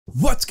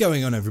What's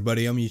going on,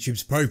 everybody? I'm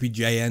YouTube's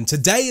PopeyJN.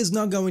 Today is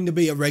not going to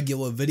be a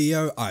regular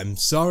video, I'm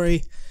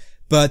sorry,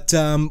 but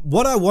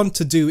what I want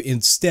to do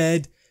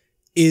instead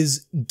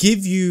is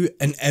give you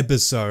an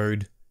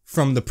episode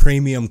from the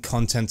premium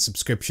content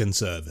subscription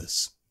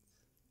service.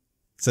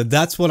 So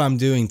that's what I'm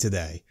doing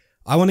today.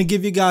 I want to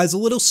give you guys a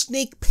little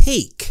sneak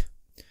peek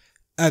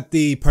at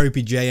the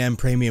PopeyJN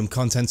premium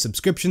content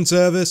subscription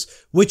service,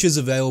 which is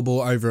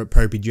available over at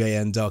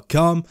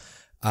PopeyJN.com.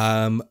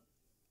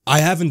 I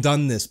haven't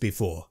done this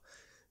before.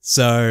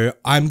 So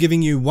I'm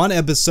giving you one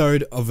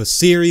episode of a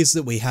series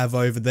that we have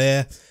over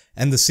there,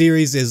 and the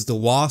series is The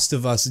Last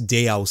of Us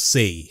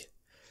DLC.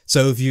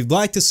 So if you'd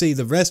like to see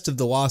the rest of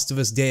The Last of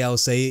Us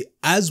DLC,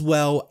 as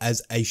well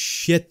as a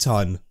shit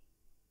ton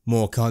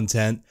more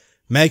content,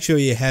 make sure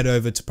you head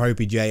over to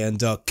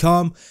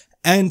PopeyJN.com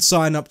and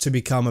sign up to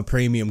become a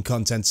premium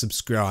content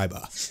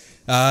subscriber.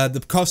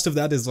 The cost of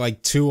that is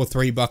like $2 or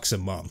 $3 a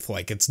month.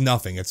 Like, it's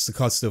nothing. It's the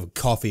cost of a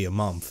coffee a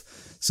month.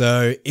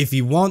 So if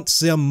you want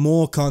some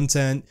more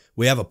content,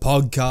 we have a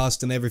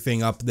podcast and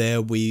everything up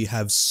there. We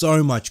have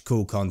so much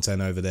cool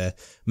content over there.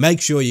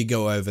 Make sure you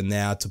go over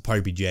now to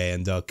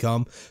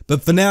PopeyJN.com.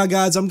 But for now,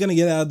 guys, I'm going to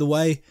get out of the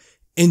way.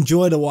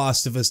 Enjoy The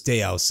Last of Us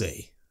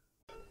DLC.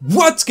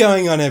 What's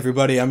going on,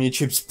 everybody? I'm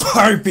YouTube's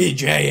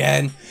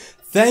PopeyJN.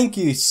 Thank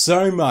you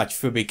so much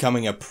for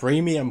becoming a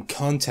premium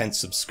content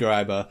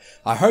subscriber.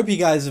 I hope you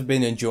guys have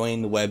been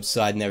enjoying the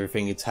website and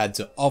everything it's had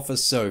to offer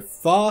so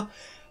far.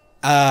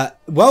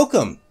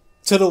 Welcome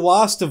to The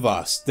Last of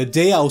Us, the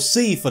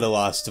DLC for The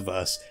Last of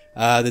Us.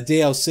 The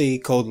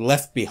DLC called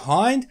Left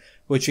Behind,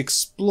 which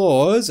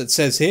explores, it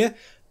says here,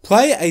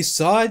 play a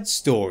side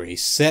story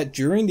set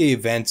during the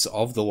events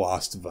of The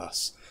Last of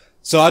Us.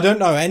 So I don't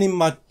know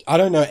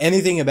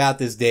anything about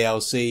this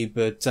DLC,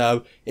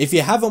 but if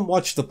you haven't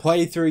watched the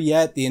playthrough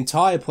yet, the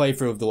entire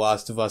playthrough of The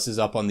Last of Us is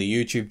up on the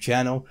YouTube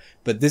channel,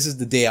 but this is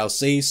the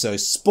DLC, so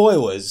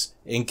spoilers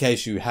in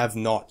case you have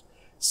not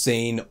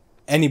seen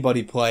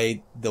anybody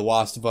play The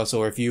Last of Us,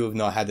 or if you have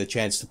not had the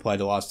chance to play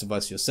The Last of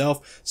Us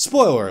yourself,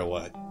 spoiler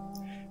alert.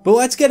 But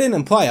let's get in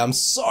and play. I'm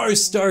so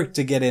stoked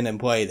to get in and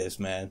play this,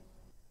 man.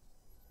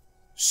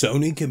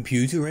 Sony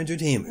Computer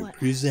Entertainment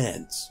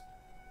presents.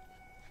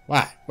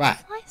 What?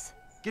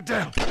 Get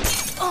down.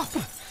 Oh.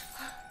 What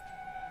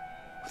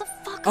the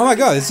fuck? Oh my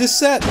god, is this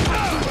set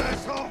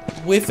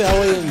with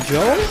Ellie and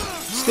Joel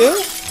still?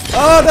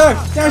 Oh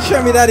no, don't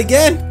show me that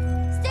again.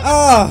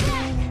 Oh.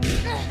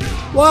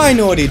 Why,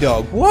 Naughty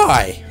Dog?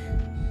 Why?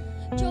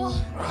 Joel.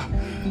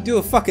 You do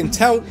a fucking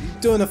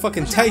doing a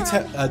fucking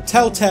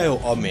telltale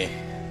on me.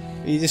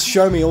 You just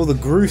show me all the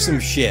gruesome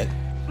shit.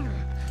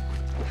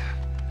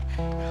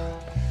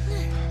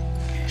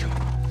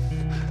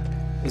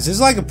 Is this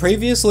like a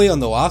previously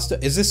on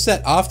is this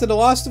set after The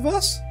Last of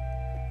Us?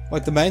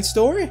 Like the main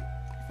story?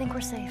 I think we're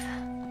safe.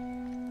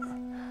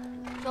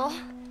 Joel.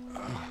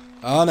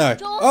 Oh no.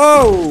 Joel.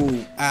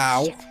 Oh!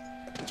 Ow. Shit.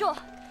 Joel.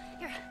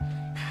 Here.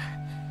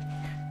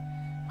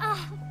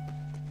 Oh.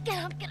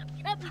 Get up.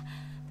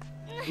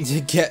 You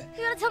You gotta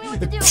tell me what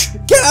to do.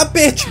 Get up,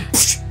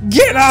 bitch!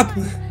 Get up!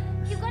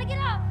 You gotta get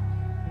up.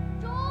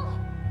 Joel.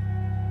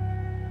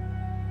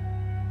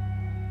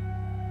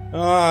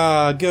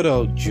 Ah, good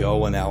old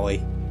Joe and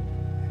Ellie.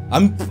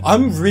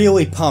 I'm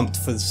really pumped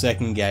for the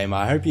second game.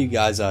 I hope you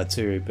guys are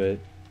too, but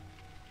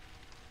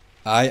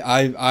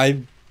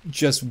I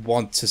just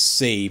want to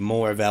see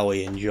more of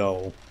Ellie and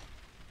Joel.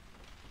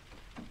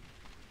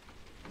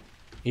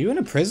 Are you in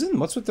a prison?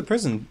 What's with the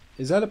prison?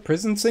 Is that a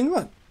prison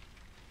singlet?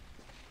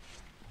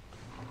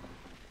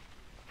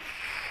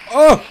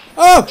 Oh!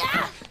 Oh!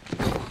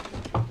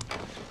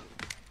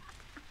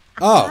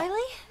 Oh. Riley?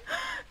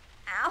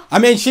 Ow. I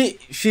mean,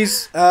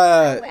 she's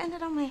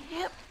Landed on my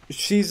hip.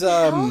 she's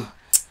I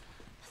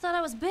thought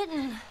I was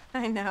bitten.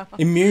 I know.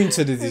 immune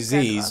to the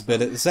disease,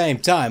 but at the same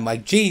time,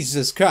 like,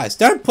 Jesus Christ,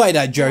 don't play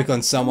that joke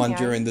on someone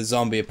during the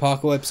zombie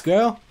apocalypse,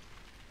 girl.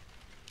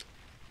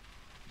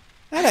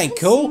 That ain't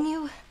cool. Seen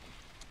you,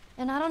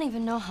 and I don't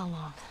even know how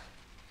long.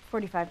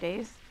 45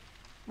 days.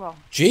 Well,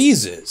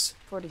 Jesus.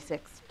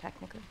 46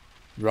 technically.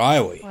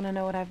 Riley. Want to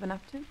know what I've been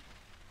up to?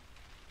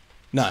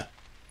 No,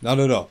 not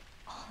at all.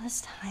 All this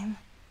time,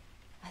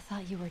 I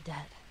thought you were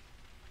dead.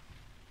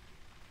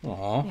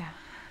 Aww. Yeah.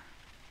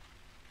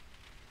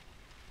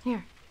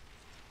 Here,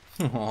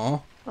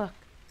 Aww. look.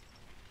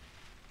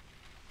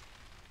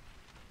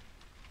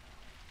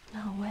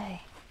 No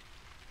way.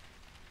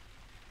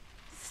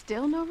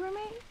 Still no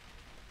roommate?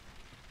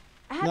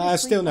 I had No, to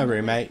still sleep no on the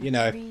roommate, bed you for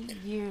know. 3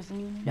 years and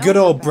you know Good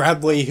old about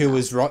Bradley, it. who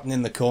was rotting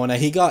in the corner.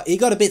 He got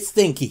a bit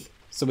stinky,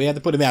 so we had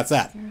to put him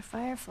outside. You're a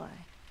firefly.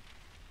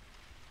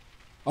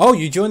 Oh,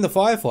 you joined the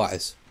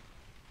Fireflies.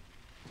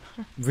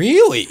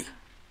 Really?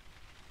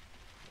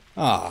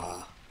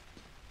 Ah.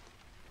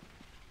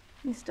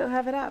 You still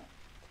have it up.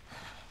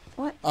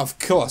 What? Of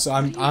course,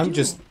 I'm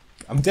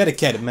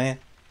dedicated, man.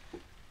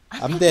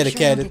 I'm Sure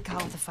dedicated. you'll get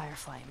caught with a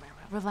firefly, Myra.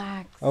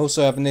 Relax. I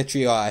also have an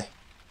itchy eye.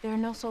 There are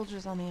no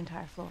soldiers on the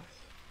entire floor.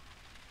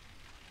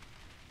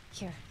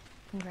 Here,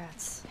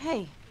 congrats.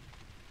 Hey.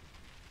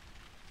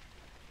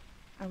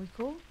 Are we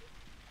cool?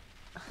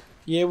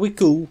 Yeah, we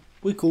cool.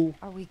 We cool.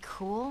 Are we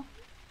cool?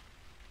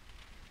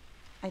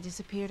 I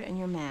disappeared and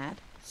you're mad.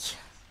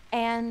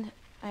 And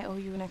I owe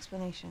you an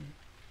explanation.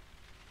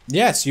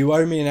 Yes, you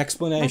owe me an Let's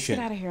explanation.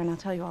 get out of here and I'll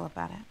tell you all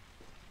about it.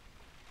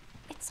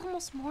 It's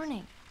almost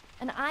morning,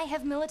 and I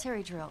have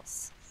military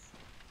drills.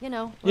 You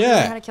know, learning how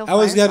Yeah, to kill I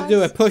was going to do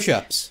fireflies. it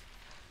push-ups.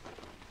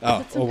 Oh,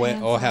 Put some or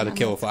pants how to on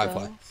kill a and let's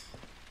firefly. go.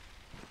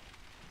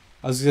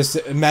 I was just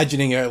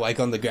imagining her like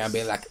on the ground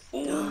being like,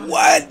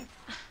 what?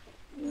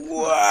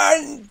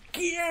 What?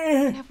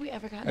 Have we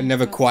ever gotten And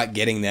never into quite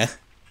getting there.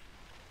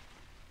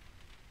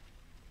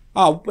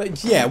 Oh,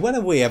 but yeah, when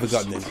have we ever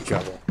gotten into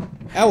trouble?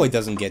 Ellie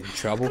doesn't get in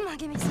trouble. Come on,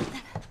 give me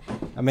something.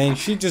 I mean,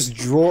 she's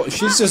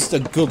just a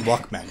good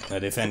luck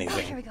magnet, if Here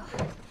anything. we go.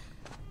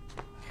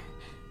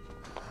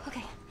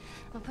 Okay,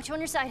 I'm gonna put you on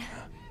your side.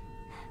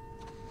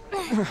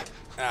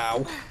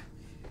 Ow.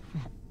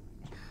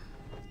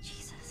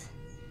 Jesus.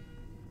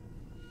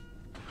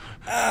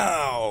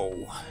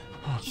 Ow.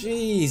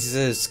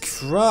 Jesus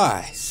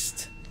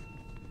Christ.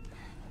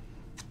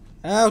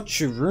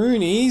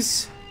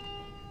 Oucharoonies.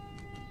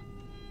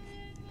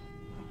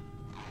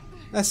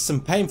 That's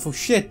some painful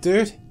shit,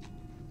 dude.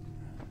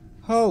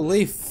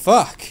 Holy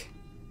fuck.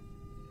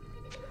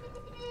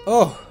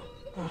 Oh.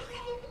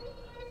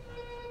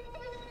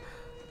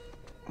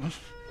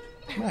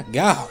 My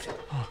God.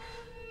 I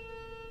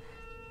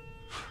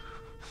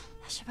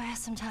should buy us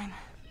some time.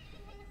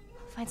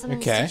 Find something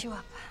to Okay. stitch you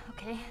up,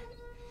 okay?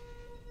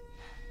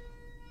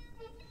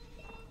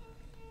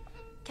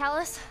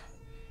 Callus,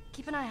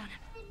 keep an eye on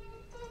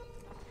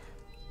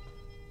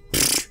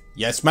him.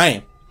 Yes,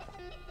 ma'am.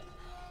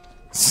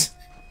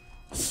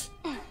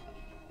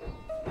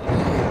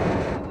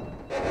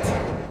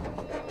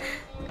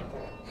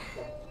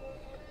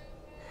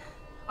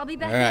 I'll be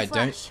back All in right, a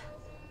flash.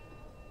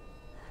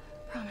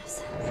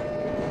 Promise.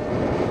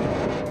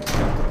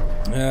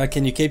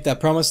 Can you keep that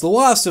promise? The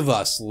Last of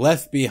Us,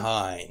 Left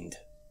Behind.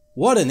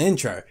 What an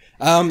intro.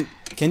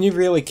 Can you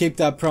really keep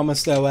that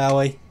promise though,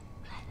 Ellie?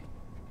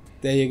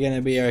 That you're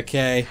gonna be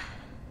okay?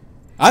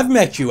 I've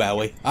met you,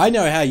 Ellie. I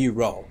know how you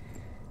roll.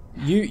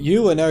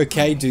 You and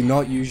okay do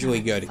not usually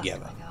go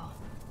together.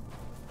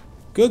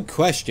 Good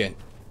question.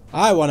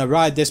 I want to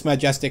ride this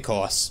majestic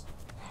horse.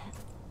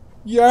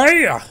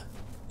 Yeah!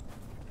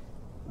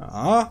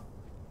 I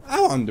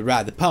wanted to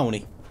ride the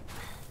pony.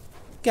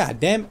 God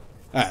damn it.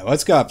 Alright,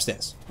 let's go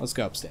upstairs. Let's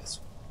go upstairs.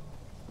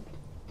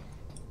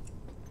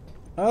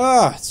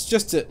 Oh, it's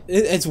just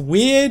it's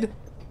weird.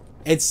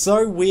 It's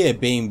so weird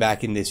being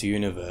back in this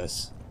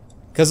universe.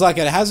 Because, like,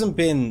 it hasn't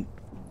been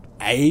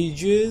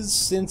ages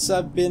since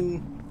I've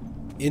been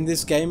in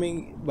this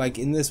gaming, like,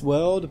 in this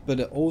world, but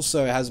it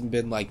also hasn't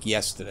been, like,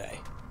 yesterday.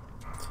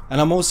 And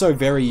I'm also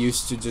very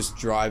used to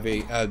just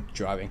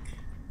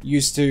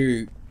used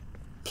to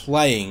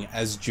playing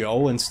as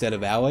Joel instead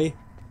of Ellie.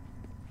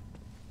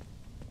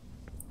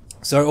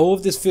 So all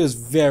of this feels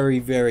very,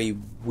 very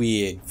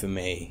weird for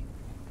me.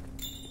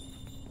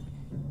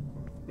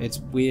 It's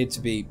weird to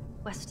be...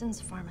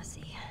 Weston's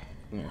pharmacy.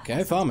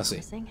 Okay, pharmacy.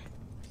 Promising.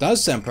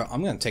 Does sound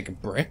I'm gonna take a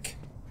brick.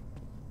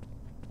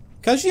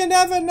 Cause you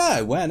never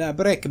know when a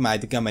brick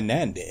might come in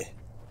handy.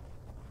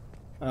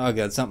 Oh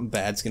god, something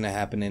bad's gonna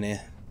happen in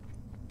here.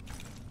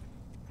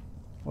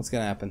 What's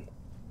gonna happen?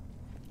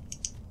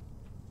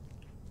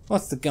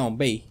 What's it gonna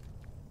be?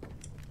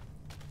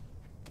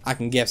 I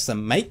can get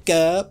some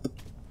makeup.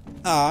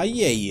 Ah,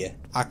 yeah.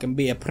 I can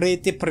be a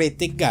pretty,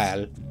 pretty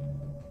girl.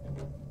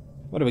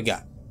 What do we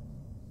got?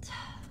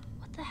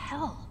 What the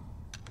hell?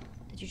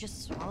 Did you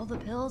just swallow the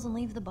pills and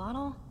leave the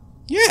bottle?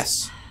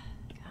 Yes!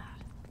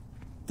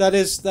 God.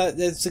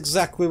 That's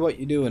exactly what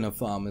you do in a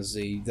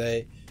pharmacy.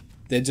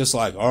 They're just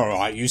like,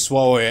 alright, you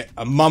swallow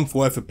a month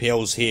worth of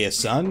pills here,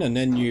 son, and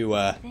then you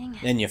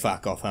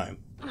fuck off home.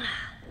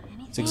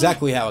 Anything? It's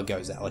exactly how it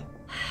goes, Ellie.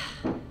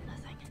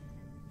 Nothing.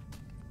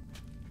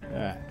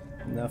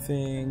 Alright.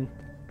 Nothing.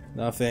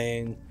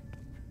 Nothing.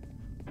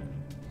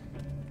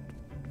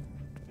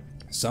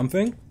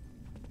 Something?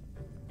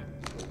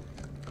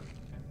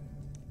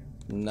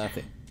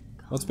 Nothing.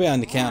 What's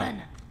behind the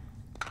counter?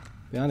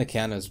 Behind the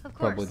counter is Of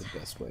probably course. the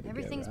best way to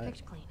Everything's go, right?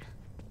 picture clean.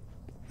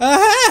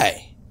 Oh,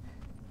 hey!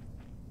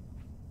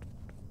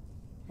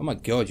 Oh my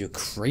god, you're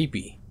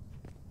creepy.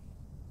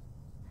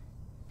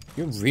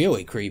 You're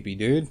really creepy,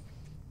 dude.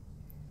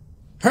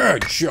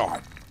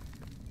 Headshot!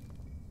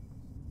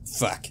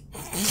 Fuck.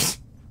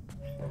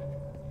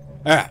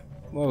 Alright,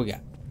 what we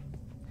got?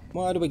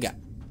 What do we got?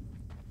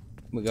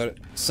 We got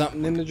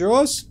something in the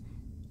drawers?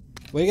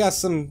 We got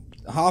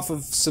half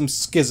of some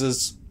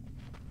skizzers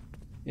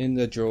in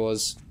the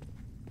drawers.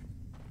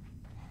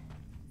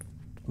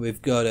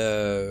 We've got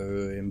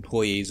a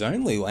employees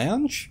only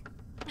lounge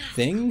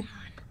thing.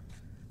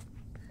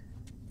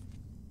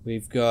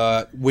 We've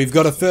got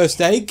a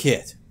first aid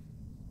kit.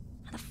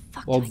 How the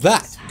fuck Well, do I get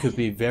that inside? could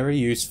be very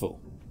useful.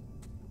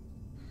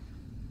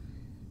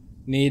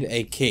 Need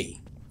a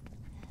key.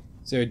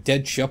 Is there a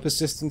dead shop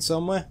assistant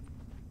somewhere?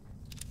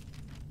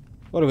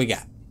 What do we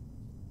got?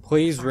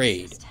 Please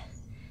read.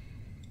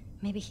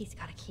 Maybe he's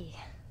got a key.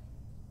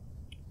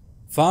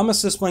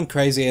 Pharmacist went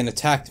crazy and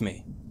attacked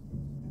me.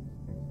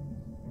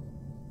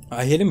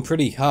 I hit him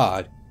pretty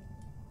hard.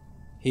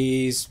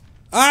 He's...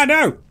 Ah,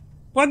 no!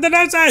 What did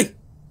I say?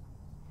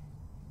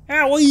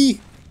 Owie!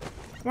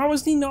 What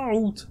was the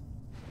note?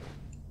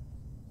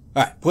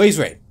 Alright, please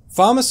read.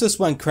 Pharmacist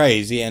went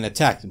crazy and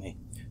attacked me.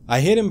 I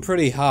hit him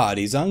pretty hard.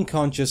 He's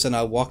unconscious and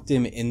I locked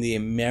him in the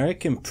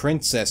American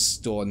Princess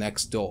store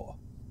next door.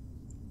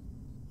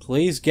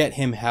 Please get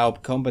him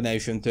help.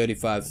 Combination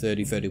 35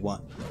 30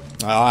 31.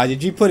 Ah,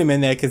 did you put him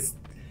in there? Because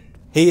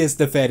he is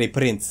the fairy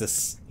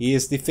princess. He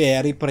is the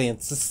fairy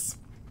princess.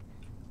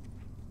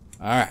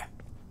 Alright.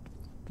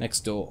 Next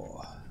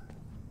door.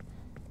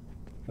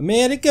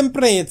 American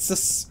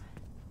Princess.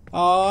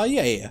 Oh,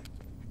 yeah.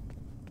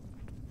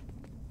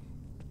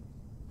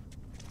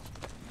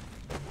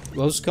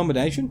 What was the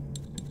combination?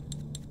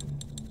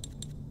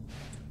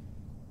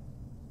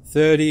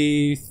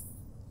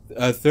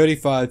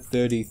 35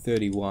 30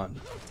 31.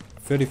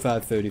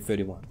 35 30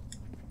 31.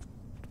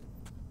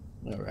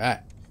 Alright.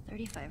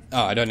 35.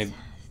 Oh, I don't even...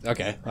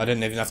 Okay, I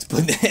didn't even have to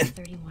put that in.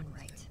 31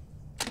 right.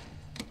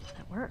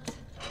 That worked.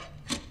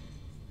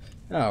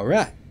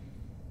 Alright.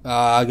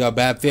 I got a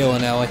bad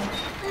feeling, Ellie.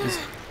 He's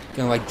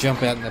gonna like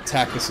jump out and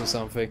attack us or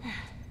something.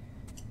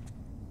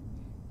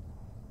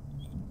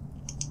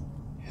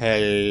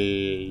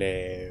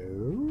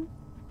 Hello?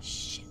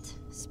 Shit.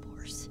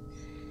 Spores.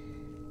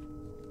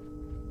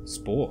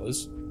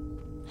 Spores?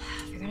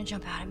 If you're gonna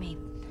jump out at me,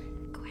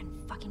 go ahead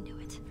and fucking do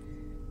it.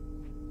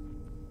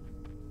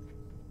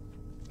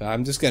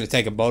 I'm just gonna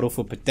take a bottle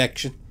for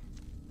protection.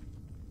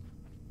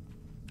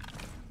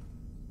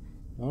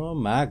 Oh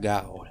my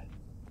god.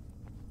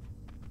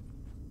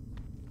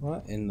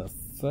 What in the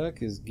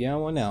fuck is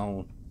going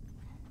on?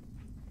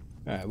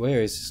 Alright,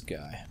 where is this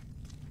guy?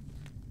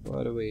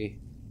 What do we...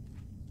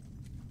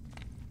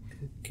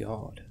 Good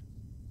god.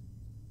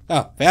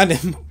 Oh, found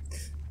him!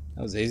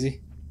 That was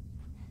easy.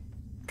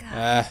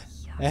 God,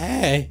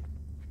 Hey!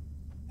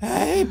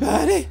 Hey,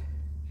 buddy!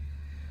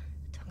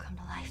 Don't come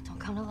to life. Don't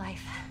come to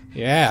life.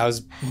 Yeah, I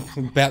was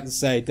about to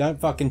say, don't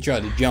fucking try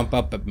to jump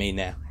up at me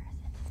now.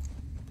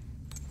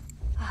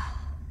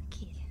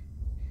 Key.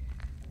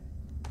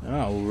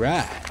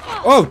 Alright.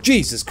 Oh,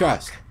 Jesus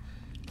Christ!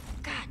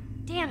 God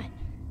damn it.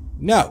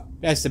 No,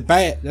 that's a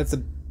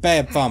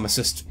bad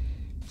pharmacist.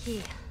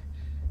 Key.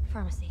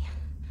 Pharmacy.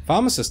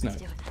 Pharmacist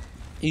Let's note.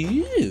 do it.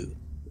 Ew.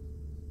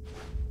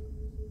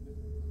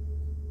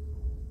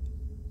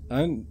 I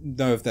don't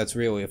know if that's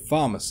really a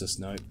pharmacist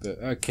note, but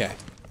okay.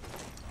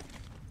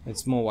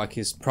 It's more like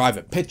his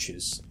private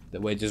pictures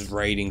that we're just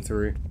raiding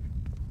through.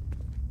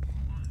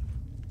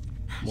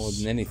 More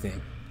than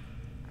anything.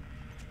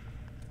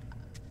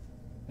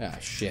 Ah,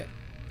 shit.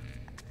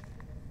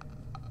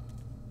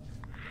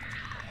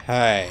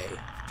 Hey.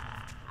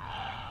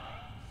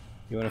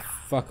 You wanna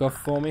fuck off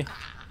for me?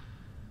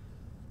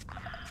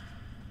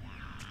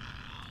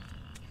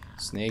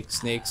 Snake,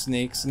 snake,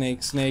 snake,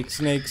 snake, snake,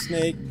 snake,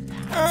 snake.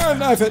 Ah,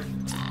 knife it!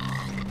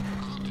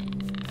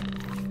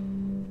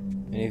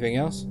 Anything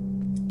else?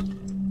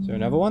 Is there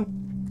another one?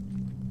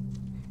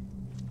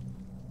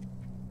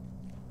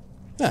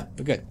 Ah,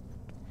 we're good.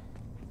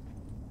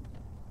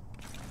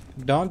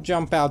 Don't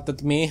jump out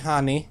at me,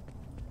 honey.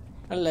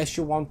 Unless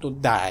you want to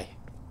die.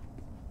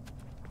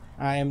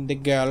 I am the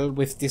girl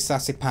with the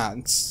sassy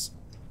pants.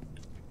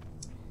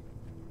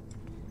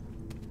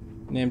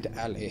 Named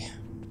Allie.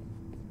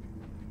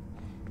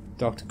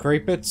 Dr.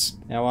 Creepits,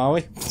 how are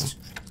we?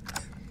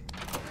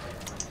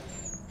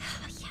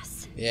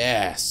 Yes.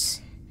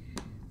 Yes.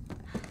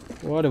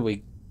 What do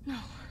we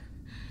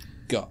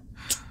got?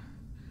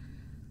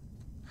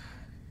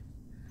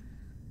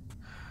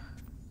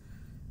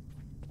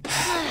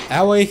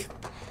 Allie,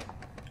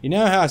 you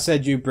know how I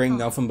said you bring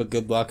nothing but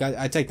good luck?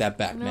 I take that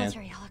back, man.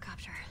 Military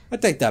helicopter. I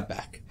take that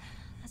back.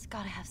 That's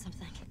gotta have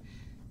something.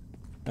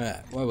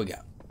 Alright, what do we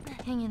got?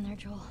 Hang in there,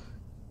 Joel.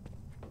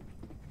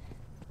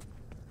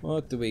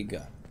 What do we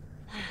got?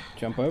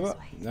 Jump over?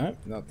 No,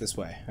 not this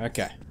way.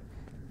 Okay.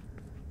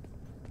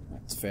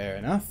 That's fair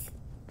enough.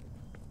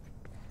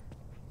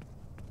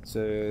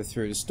 So,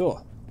 through the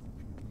store.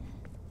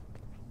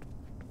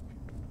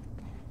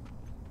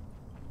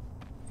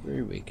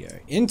 Through we go.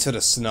 Into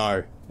the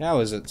snow. How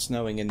is it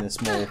snowing in this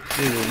mall?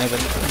 We will never...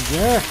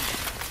 Yeah.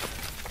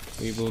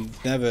 We will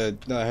never...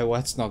 No,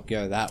 let's not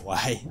go that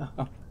way.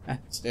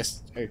 That's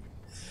just...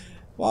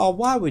 Well,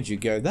 why would you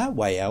go that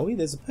way, Ellie?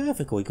 There's a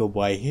perfectly good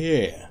way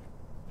here.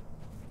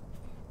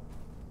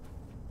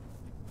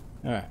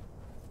 Alright.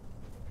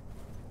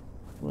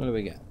 What do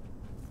we got?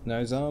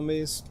 No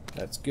zombies.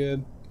 That's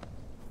good.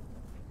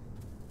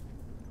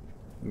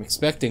 I'm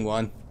expecting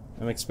one.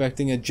 I'm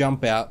expecting a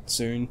jump out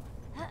soon.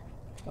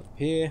 Up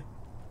here.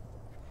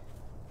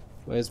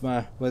 Where's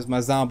my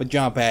zombie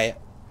jump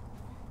at?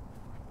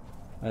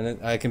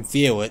 And I can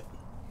feel it.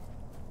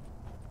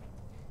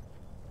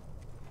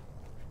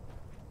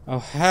 Oh,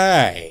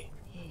 hey!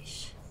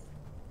 Yeesh.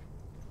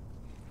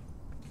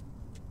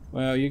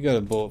 Well, you got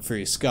a bullet through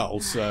your skull,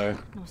 so...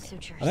 No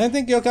sutures. I don't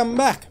think you're coming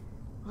back.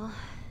 Well,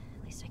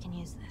 at least I can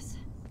use this.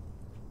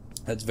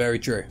 That's very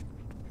true.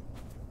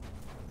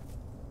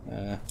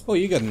 Oh,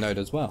 you got a note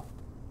as well.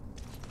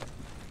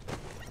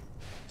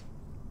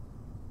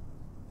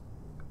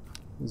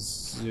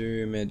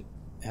 Zoom it.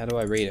 How do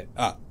I read it?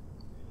 Ah.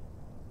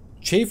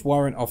 Chief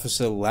Warrant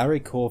Officer Larry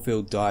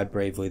Caulfield died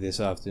bravely this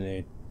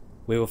afternoon.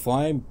 We were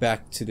flying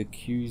back to the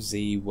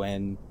QZ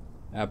when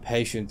our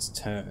patients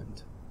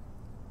turned.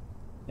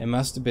 It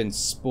must have been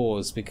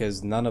spores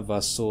because none of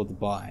us saw the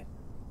bite.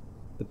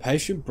 The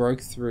patient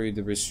broke through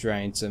the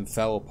restraints and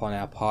fell upon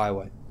our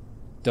pilot,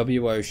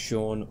 W.O.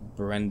 Sean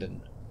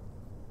Brendan.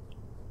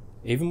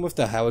 Even with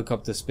the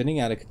helicopter spinning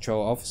out of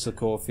control, Officer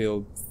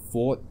Caulfield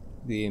fought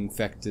the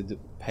infected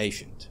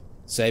patient,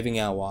 saving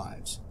our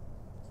lives.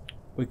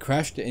 We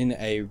crashed in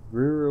a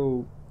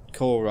rural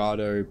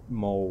Colorado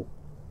mall.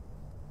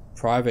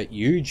 Private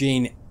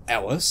Eugene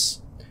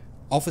Ellis,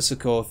 Officer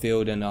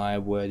Caulfield, and I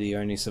were the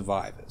only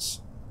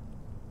survivors.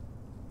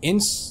 In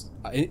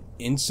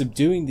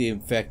subduing the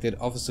infected,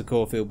 Officer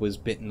Caulfield was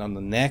bitten on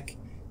the neck.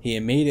 He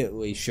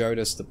immediately showed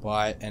us the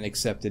bite and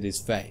accepted his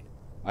fate.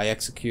 I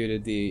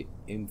executed the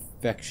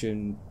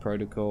infection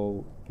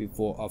protocol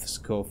before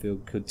Officer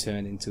Caulfield could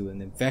turn into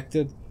an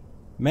infected.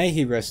 May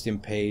he rest in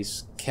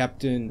peace.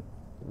 Captain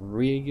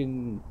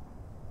Regan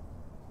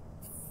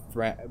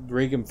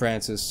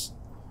Francis,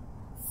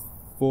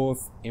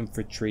 4th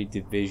Infantry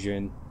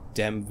Division,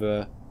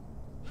 Denver,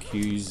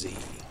 QZ.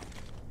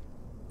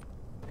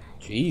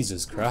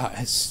 Jesus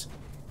Christ.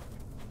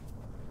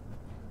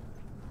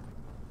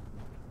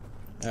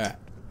 Alright.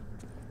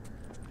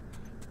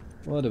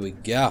 Where do we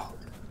go?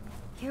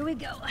 Here we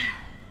go.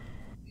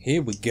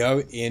 Here we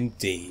go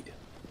indeed.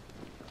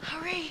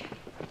 Hurry!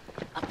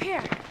 Up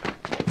here!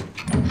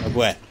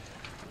 Where?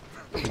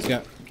 Let's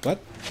go. What?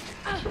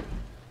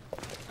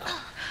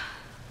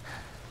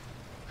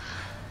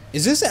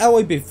 Is this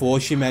Ellie before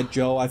she met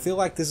Joel? I feel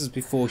like this is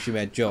before she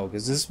met Joel,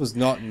 because this was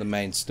not in the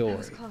main story. That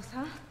was close,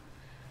 huh?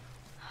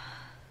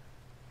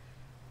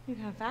 You're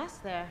kind of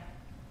fast there.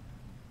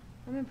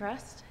 I'm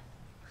impressed.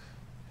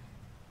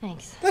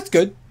 Thanks. That's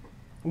good.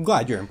 I'm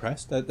glad you're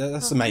impressed.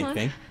 That's the main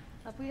thing.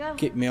 Up we go.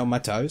 Keep me on my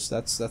toes.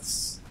 That's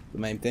the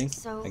main thing,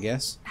 So, I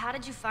guess. how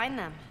did you find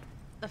them?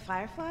 The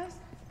fireflies?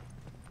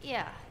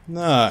 Yeah.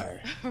 No.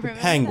 The Remember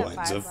that penguins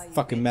firefly of you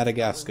fucking picked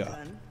Madagascar. up with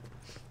a gun?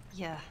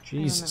 Yeah.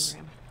 Jesus. I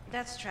remember him.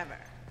 That's Trevor.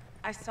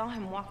 I saw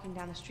him walking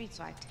down the street,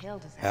 so I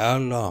tailed his ass. How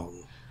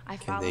long I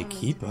can followed they him into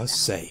keep this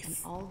us alley, safe? And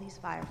all these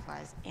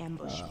fireflies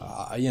ambushed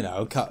me. You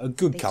know, a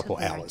good They couple took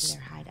me right to hours.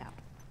 their hideout.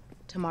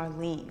 To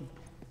Marlene.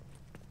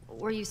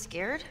 Were you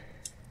scared?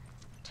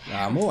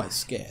 Nah, I'm always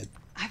scared.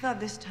 I thought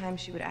this time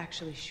she would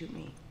actually shoot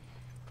me.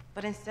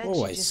 But instead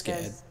Always she just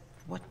scared. says,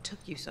 "What took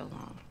you so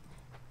long?"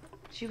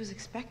 She was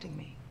expecting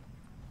me.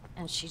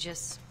 And she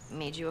just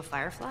made you a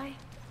firefly?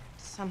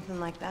 Something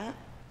like that.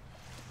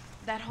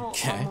 That whole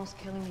Okay. almost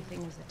killing me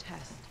thing was a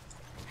test.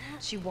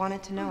 She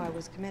wanted to know I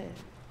was committed.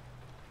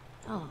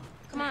 Oh.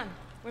 Come on,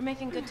 we're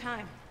making good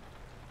time.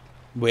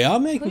 We are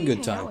Who making you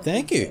good hang out time. with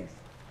Thank these you. days?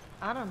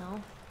 I don't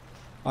know.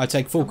 I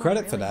take full Oh,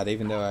 credit for really? that,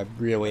 even though I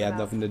really had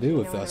nothing to do you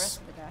with know the us rest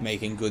of the guys?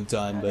 making good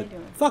time, How they but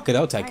doing? fuck it,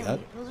 I'll take Riley,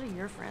 that. those are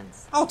your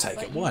friends. I'll take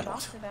But it, you why talk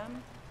not? to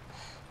them.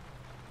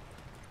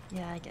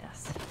 Yeah, I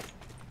guess.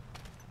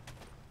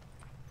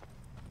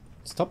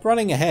 Stop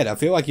running ahead, I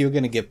feel like you're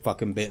gonna get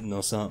fucking bitten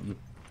or something.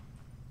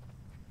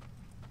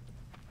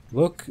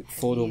 Look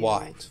for the You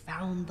white.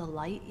 found the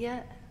light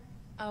yet?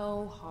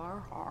 Oh, har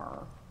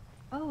har.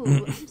 Oh,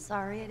 I'm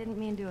sorry. I didn't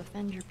mean to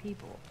offend your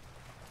people.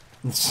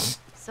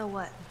 So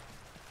what?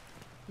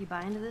 You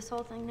buy into this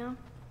whole thing now?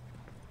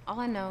 All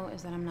I know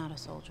is that I'm not a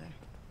soldier.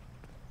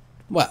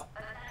 Well,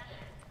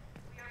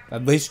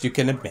 at least you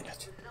can admit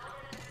it.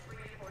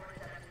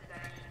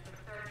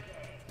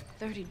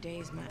 30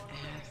 days, my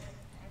ass.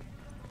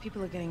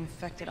 People are getting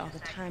infected all the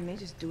time. They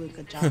just do a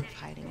good job of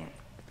hiding it.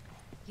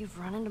 You've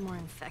run into more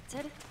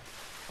infected?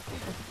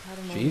 Part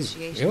of my Jeez,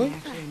 initiation really?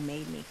 actually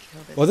made me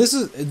kill this. Well, this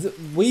is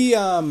we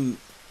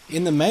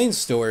in the main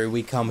story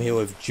we come here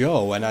with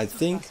Joe, and I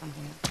think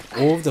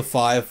all of the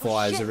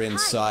fireflies shit, are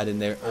inside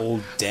and they're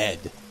all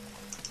dead.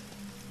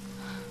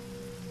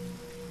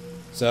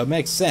 So it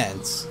makes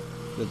sense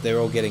that they're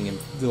all getting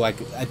like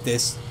at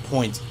this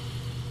point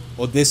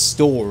or this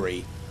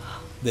story,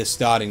 they're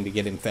starting to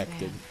get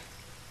infected. Man.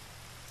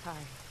 Sorry.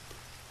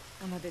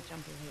 I'm a bit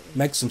jumpy lately.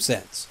 Makes some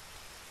sense.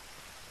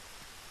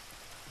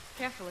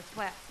 Careful, it's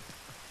wet.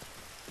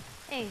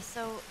 Hey,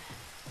 so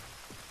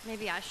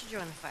maybe I should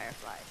join the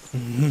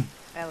Fireflies.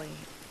 Ellie,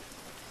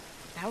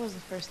 that was the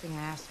first thing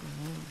I asked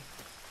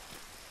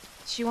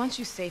Marlene. She wants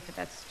you safe at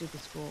that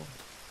stupid school.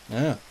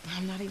 Yeah.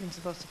 I'm not even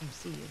supposed to come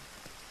see you.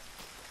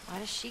 Why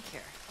does she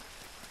care?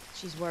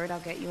 She's worried I'll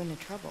get you into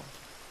trouble.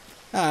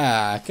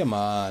 Ah, come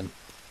on.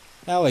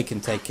 Ellie can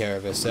take care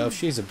of herself.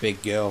 She's a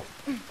big girl.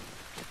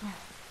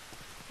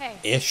 Hey,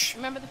 Ish.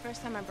 remember the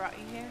first time I brought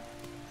you here?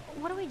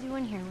 What are we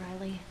doing here,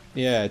 Riley?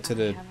 Yeah, to I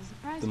the have a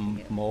surprise the for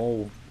you.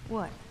 mall.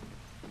 What?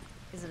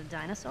 Is it a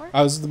dinosaur?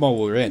 Oh, this is the mall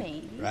we're in,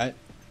 Maybe. right?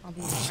 I'll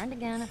be your friend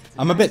again if it's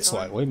a I'm a bit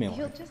dinosaur. slow. Leave me You'll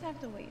alone. just have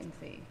to wait and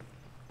see.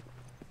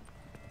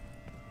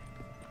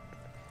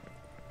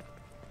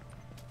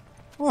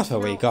 What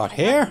have we No, got I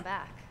have here? them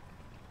back.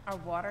 Our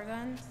water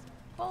guns?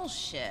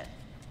 Bullshit.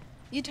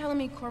 You telling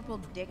me Corporal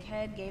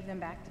Dickhead gave them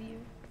back to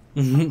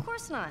you? Of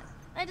course not.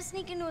 I had to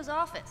sneak into his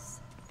office.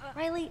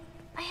 Riley,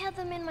 I had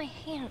them in my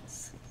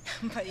hands.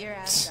 But your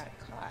ass got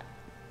caught.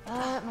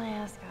 But my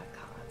ass got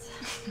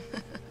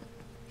caught.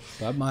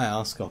 But my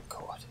ass got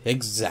caught.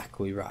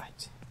 Exactly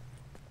right.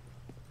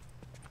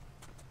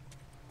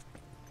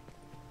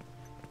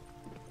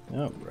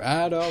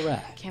 Alright,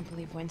 alright. Can't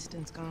believe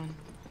Winston's gone.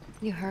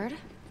 You heard?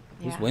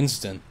 Who's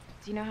Winston?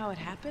 Do you know how it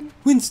happened?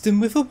 Winston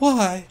with a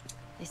Y.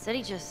 They said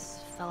he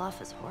just fell off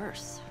his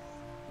horse.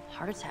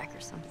 Heart attack or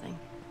something.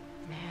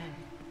 Man.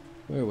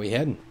 Where are we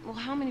heading? Well,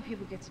 how many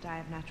people get to die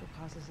of natural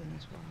causes in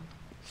this world?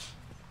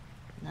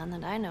 None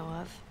that I know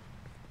of.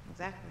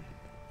 Exactly.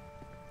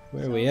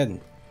 Where are we heading?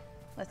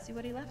 Let's see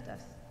what he left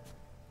us.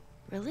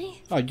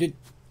 Really? Oh, you...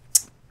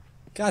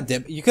 God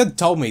damn it. You could have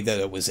told me that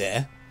it was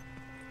there.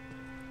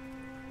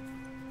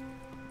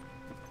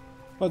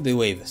 What did they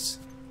leave us?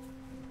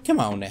 Come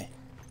on now.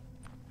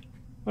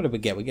 What did we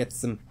get? We get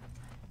some...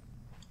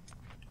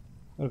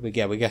 What did we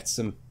get? We got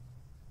some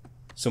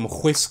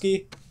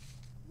whiskey?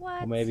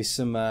 What? Or maybe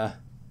some,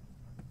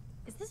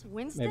 Is this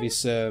Winston? maybe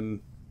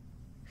some...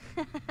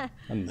 I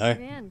don't know.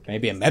 Man,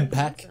 Maybe a goodness, med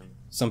pack? awesome.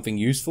 Something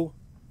useful?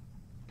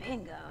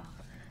 Bingo.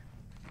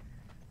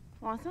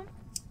 Want some?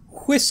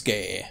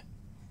 Whiskey!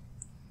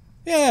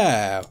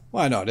 Yeah,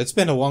 why not? It's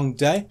been a long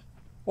day.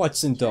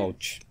 Let's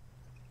indulge.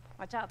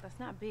 Watch out, that's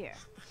not beer.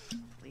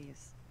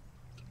 Please.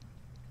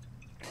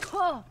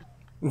 Oh.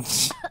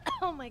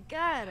 Oh my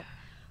god.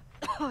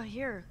 Oh,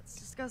 here. It's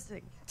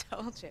disgusting.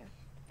 Told you.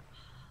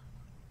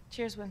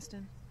 Cheers,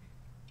 Winston.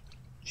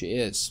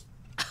 Cheers.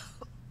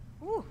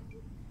 Ooh.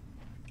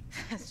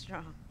 That's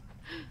strong.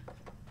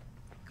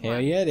 Hell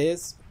yeah, it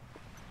is.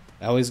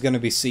 Ellie's gonna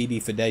be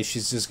seedy for days.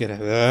 She's just gonna...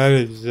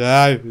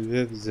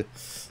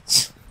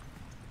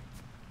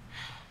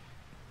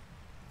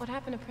 What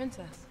happened to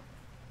Princess?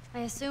 I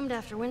assumed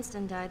after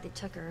Winston died, they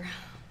took her.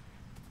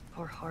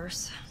 Poor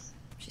horse.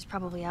 She's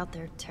probably out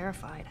there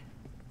terrified.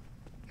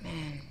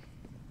 Man.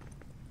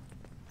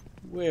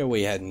 Where are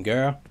we heading,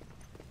 girl?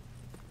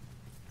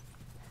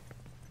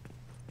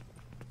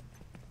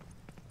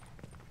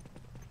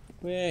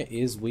 Where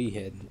is we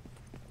heading?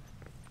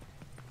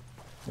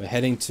 We're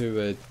heading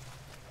to a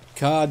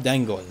car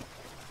dangling.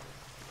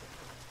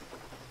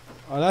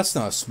 Oh, that's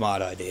not a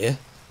smart idea.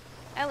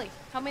 Ellie,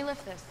 help me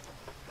lift this.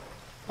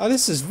 Oh,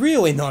 this is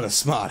really not a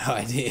smart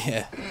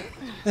idea.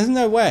 There's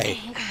no way.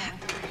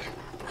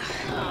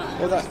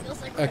 Well, that...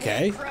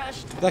 Okay.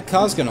 That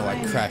car's gonna,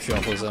 like, crash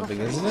off or something,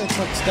 isn't it? It's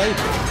not stable.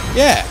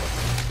 Yeah!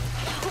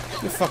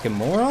 You fucking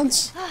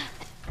morons.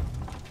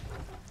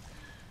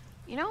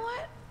 You know what?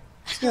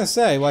 I was gonna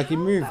say, like, you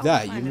move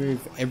that, you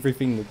move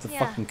everything that the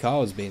fucking car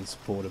was being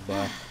supported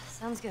by.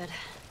 Sounds good.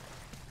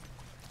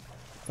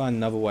 Find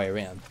another way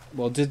around.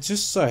 Well, it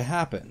just so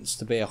happens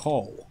to be a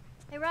hole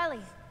Hey, Riley.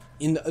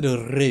 in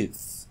the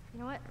roof, You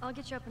know what? I'll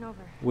get you up and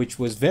over. which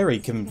was very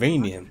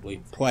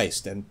conveniently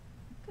placed, and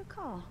Good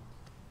call.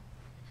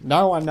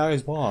 no one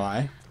knows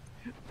why.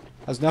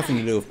 Has nothing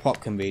to do with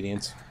plot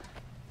convenience.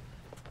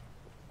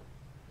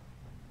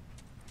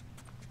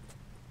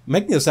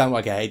 Making it sound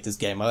like I hate this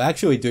game. I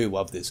actually do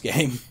love this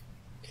game.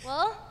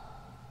 Well,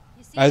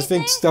 you see I just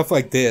think anything? stuff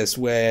like this,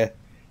 where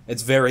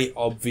it's very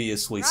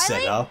obviously set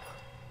Riley? up.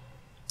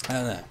 I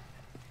don't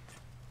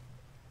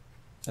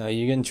know.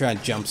 You're gonna try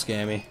and jump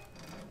scare me.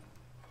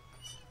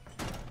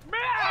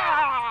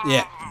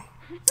 Yeah.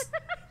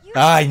 You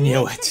I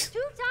knew sneezed it. 2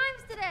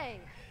 times today.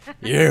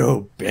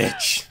 You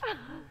bitch.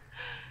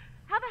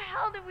 How the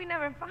hell did we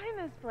never find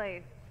this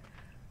place?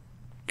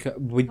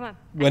 We're on.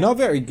 not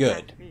very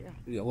good. For you.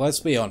 Yeah,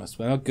 let's be honest.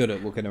 We're not good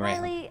at looking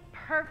around. Riley,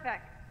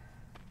 Perfect.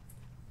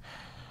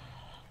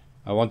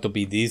 I want to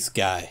be this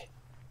guy.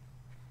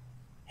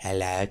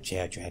 Hello,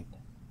 children.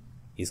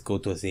 It's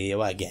good to see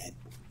you again.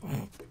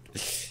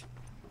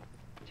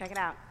 Check it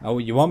out. Oh,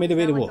 you want me to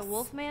be the sound like wolf? the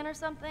wolf man or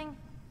something?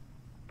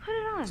 Put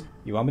it on.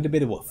 You want me to be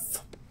the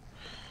wolf?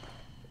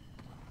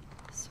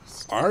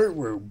 I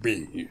will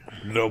be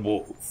the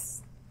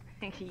wolf.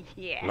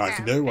 Yeah.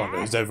 Like no one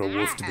has ever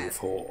wolfed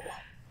before.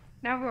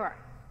 Now roar.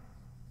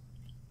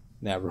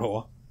 Now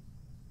roar.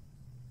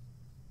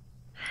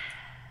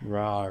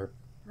 Roar.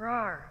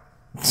 Roar.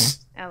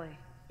 Ellie.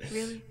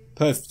 Really?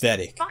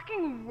 Pathetic.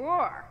 Fucking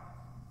roar.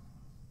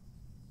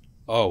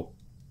 Oh.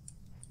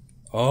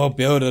 Oh,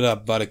 build it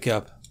up,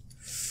 buttercup.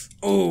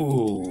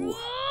 Ooh.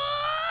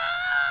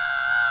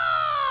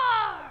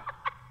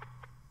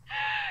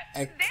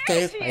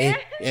 Excuse me.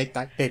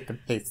 Let's see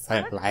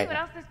what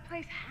else this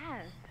place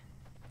has.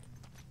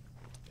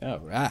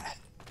 Alright.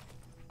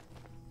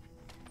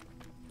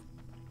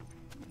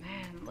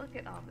 Man, look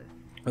at all this.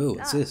 Ooh,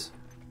 what's this?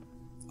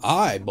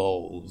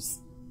 Eyeballs.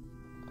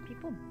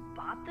 People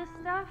bought this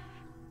stuff?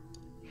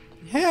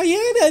 Hell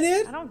yeah, they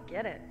did. I don't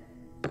get it.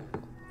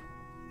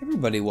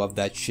 Everybody loved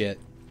that shit.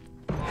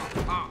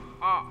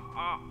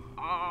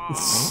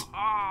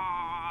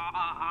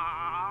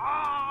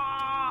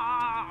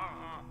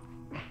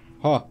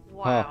 Ha,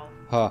 Wow. ha,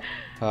 ha,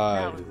 ha.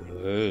 That was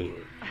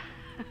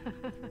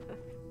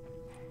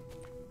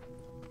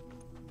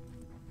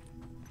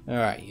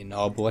Alright, you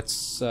knob,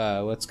 let's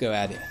go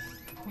at it.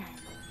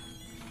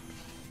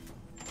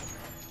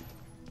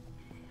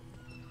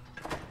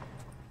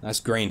 Nice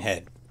green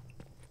head.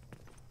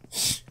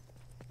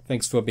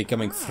 Thanks for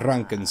becoming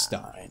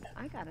Frankenstein.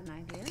 I got an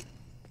idea.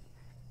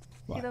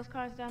 What? See those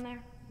cars down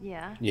there?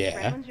 Yeah. Yeah.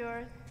 Red one's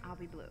yours, I'll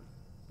be blue.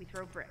 We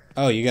throw bricks.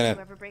 Oh, you're gonna...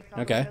 Whoever breaks all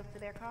the Okay. windows to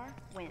their car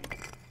wins.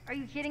 Are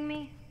you kidding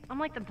me? I'm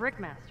like the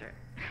brickmaster.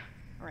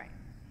 All right.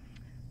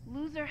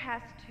 Loser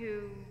has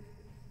to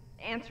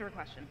answer a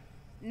question.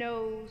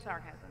 No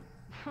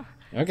sarcasm.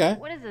 Okay.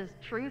 What is this,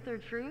 truth or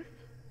truth?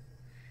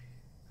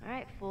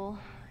 Alright, fool.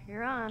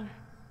 You're on.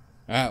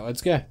 Alright,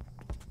 let's go.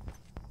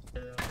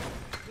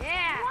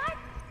 Yeah! What?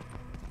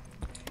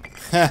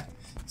 Ha!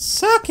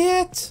 Suck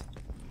it!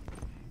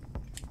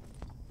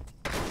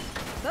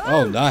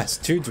 Oh, nice.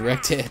 2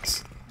 direct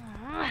hits.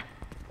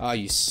 Oh,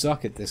 you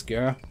suck at this,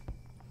 girl.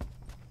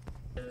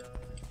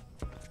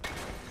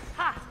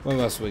 Ha! What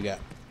else we got?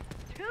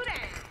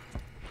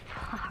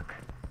 Fuck.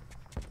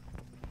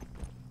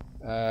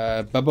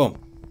 Ba-boom.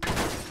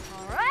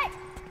 Alright!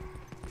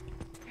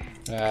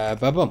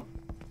 Ba-boom.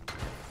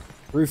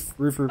 Roof.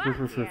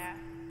 Yeah.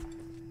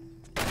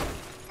 And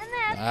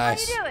that's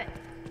Nice. how you do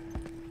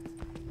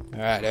it.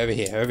 Alright,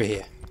 over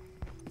here.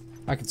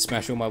 I can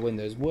smash all my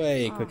windows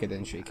way quicker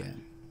than she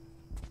can.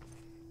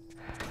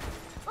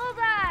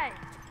 Bullseye!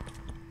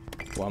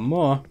 One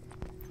more.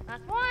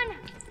 That's one.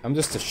 I'm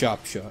just a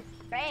sharp shot.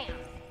 Bam!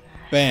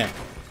 Bam.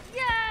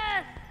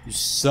 Yes! You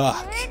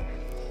suck.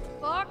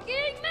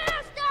 Fucking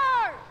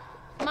master!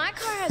 My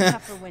car has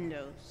tougher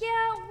windows.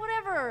 Yeah,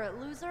 whatever,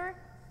 loser.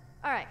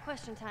 Alright,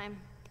 question time.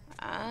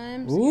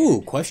 I'm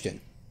Ooh,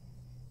 question.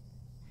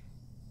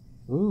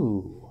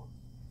 Ooh.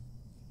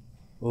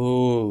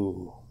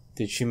 Ooh.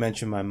 Did she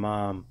mention my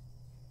mom?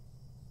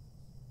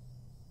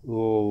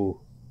 Ooh.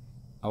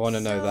 I want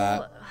to know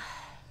that.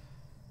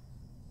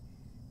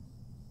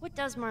 What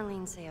does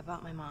Marlene say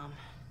about my mom?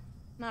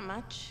 Not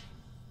much.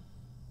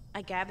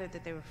 I gathered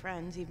that they were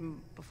friends even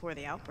before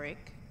the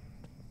outbreak.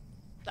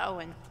 Oh,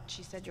 and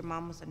she said your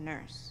mom was a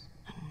nurse.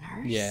 A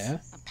nurse? Yeah.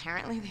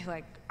 Apparently they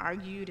like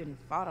argued and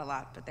fought a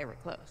lot, but they were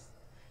close.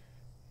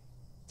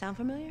 Sound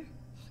familiar?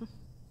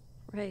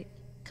 Right.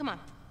 Come on.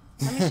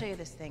 Let me show you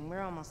this thing.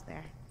 We're almost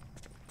there.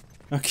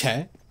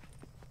 Okay.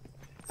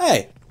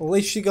 Hey, at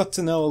least she got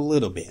to know a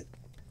little bit.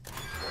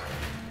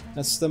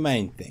 That's the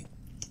main thing.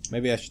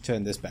 Maybe I should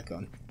turn this back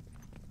on.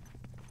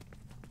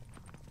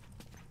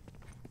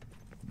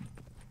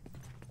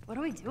 What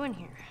are we doing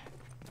here?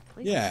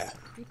 Place Yeah. is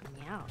creeping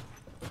me out.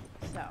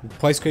 So, The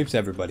place creeps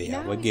everybody you know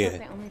out. how We're we thought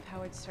good. they only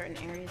powered certain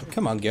areas of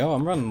Come on, girl.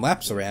 I'm running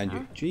laps around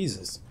you.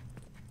 Jesus.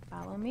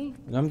 Follow me.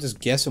 And I'm just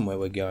guessing where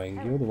we're going.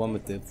 You're the one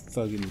with the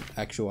fucking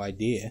actual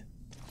idea.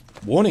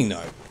 Warning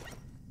note.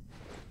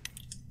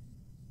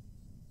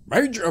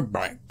 Major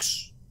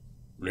Banks.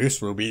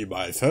 This will be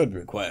my 3rd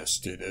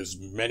request in as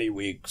many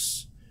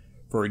weeks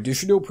for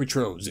additional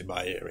patrols in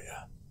my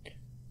area.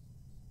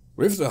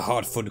 With the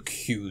Hartford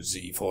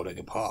QZ falling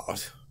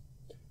apart,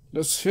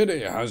 the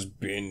city has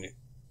been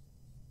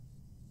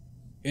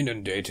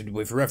inundated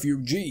with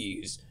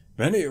refugees,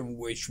 many of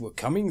which were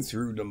coming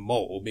through the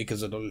mall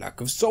because of the lack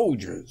of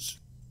soldiers.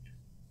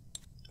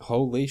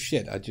 Holy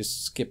shit, I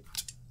just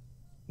skipped.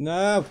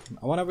 No,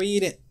 I want to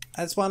read it.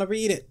 I just want to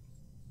read it.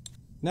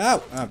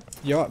 No,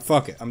 you know what?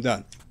 Fuck it, I'm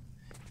done.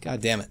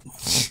 God damn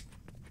it.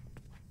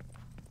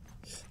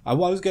 I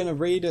was going to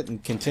read it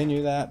and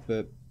continue that,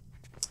 but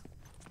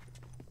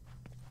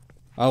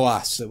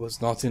alas, it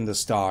was not in the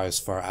stars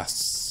for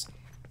us.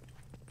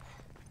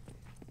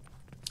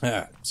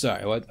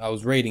 Sorry, I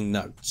was reading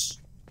notes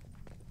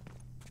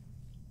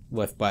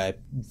left by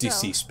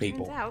deceased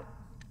people. Turns out,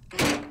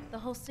 the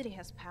whole city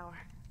has power.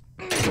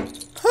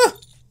 Huh.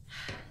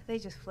 They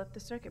just flipped the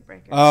circuit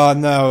breaker. Oh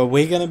no, are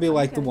we gonna be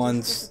like the Gotta just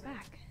ones... flip it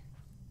back.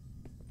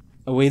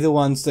 Are we the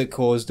ones that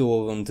caused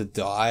all of them to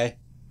die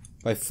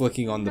by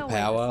flicking on the No way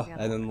power, that's the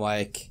other and then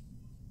like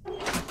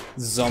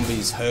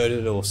zombies heard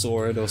it or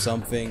saw it or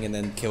something and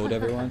then killed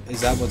everyone?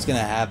 Is that what's gonna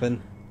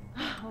happen?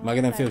 Am I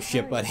gonna feel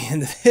shit by the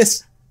end of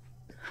this?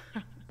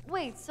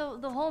 Wait, so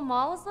the whole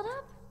mall is lit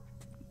up?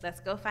 Let's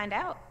go find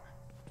out.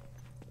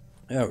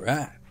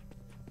 Alright.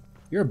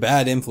 You're a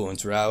bad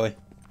influence, Riley.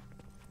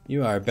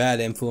 You are a bad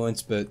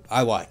influence, but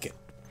I like it.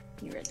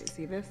 You ready to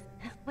see this?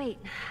 Wait,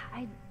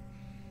 I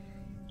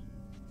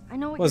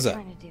know what What's you're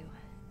that? trying to do.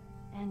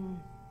 And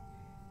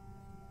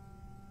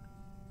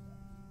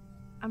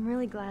I'm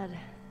really glad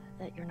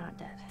that you're not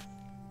dead.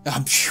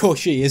 I'm sure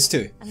she is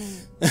too. I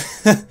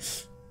mean,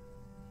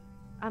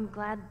 I'm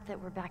glad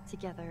that we're back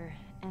together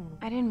and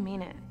I didn't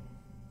mean it.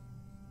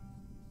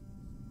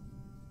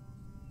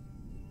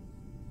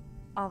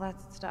 All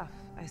that stuff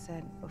I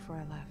said before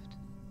I left.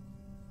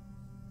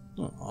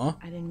 Aw.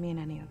 I didn't mean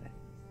any of it.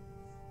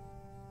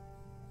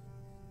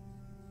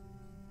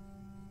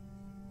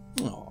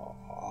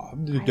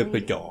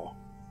 Aw.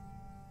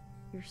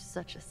 you're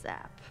such a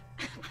sap.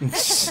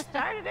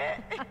 Started it.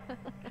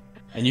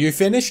 And you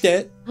finished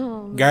it,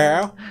 Oh,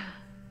 girl.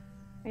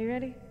 Are you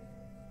ready?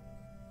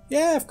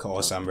 Yeah, of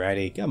course I'm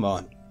ready. Come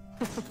on.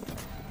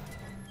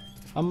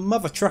 I'm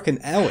mother trucking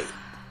Ellie,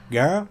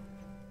 girl.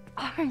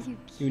 Are you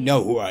kidding? You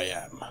know who I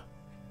am.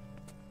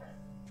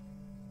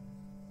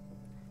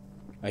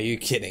 Are you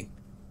kidding?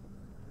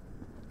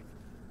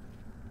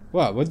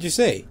 What? What'd you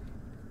say?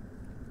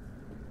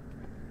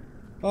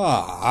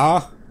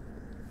 Ah.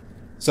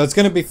 So it's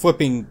gonna be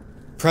flipping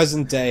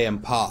present day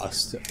and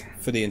past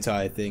for the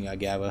entire thing, I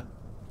gather.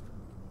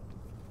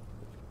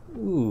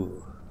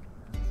 Ooh.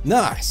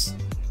 Nice.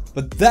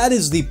 But that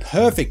is the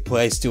perfect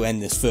place to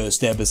end this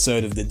first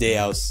episode of the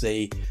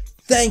DLC.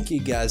 Thank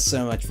you guys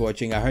so much for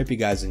watching. I hope you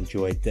guys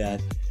enjoyed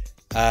that.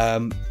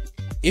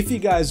 If you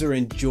guys are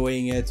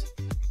enjoying it,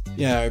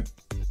 you know,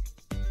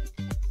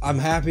 I'm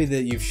happy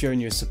that you've shown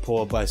your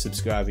support by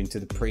subscribing to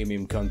the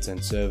premium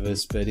content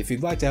service, but if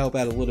you'd like to help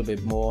out a little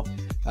bit more,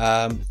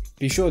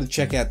 be sure to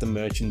check out the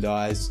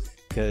merchandise,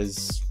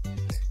 because,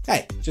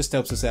 hey, it just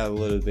helps us out a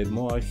little bit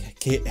more.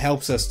 It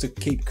helps us to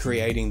keep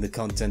creating the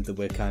content that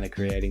we're kind of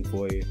creating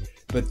for you.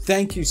 But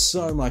thank you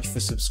so much for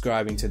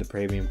subscribing to the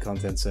premium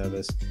content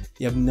service.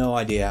 You have no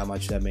idea how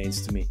much that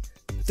means to me.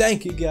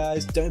 Thank you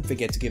guys. Don't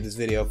forget to give this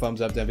video a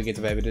thumbs up. Don't forget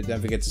to favorite it.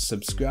 Don't forget to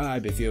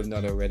subscribe if you have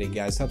not already,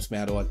 guys. Helps me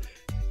out a lot.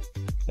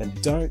 And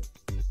don't...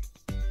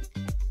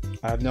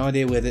 I have no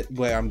idea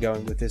where I'm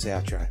going with this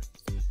outro.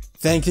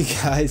 Thank you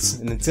guys,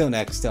 and until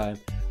next time,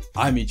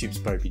 I'm YouTube's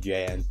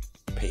PopeyJN.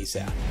 Peace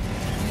out.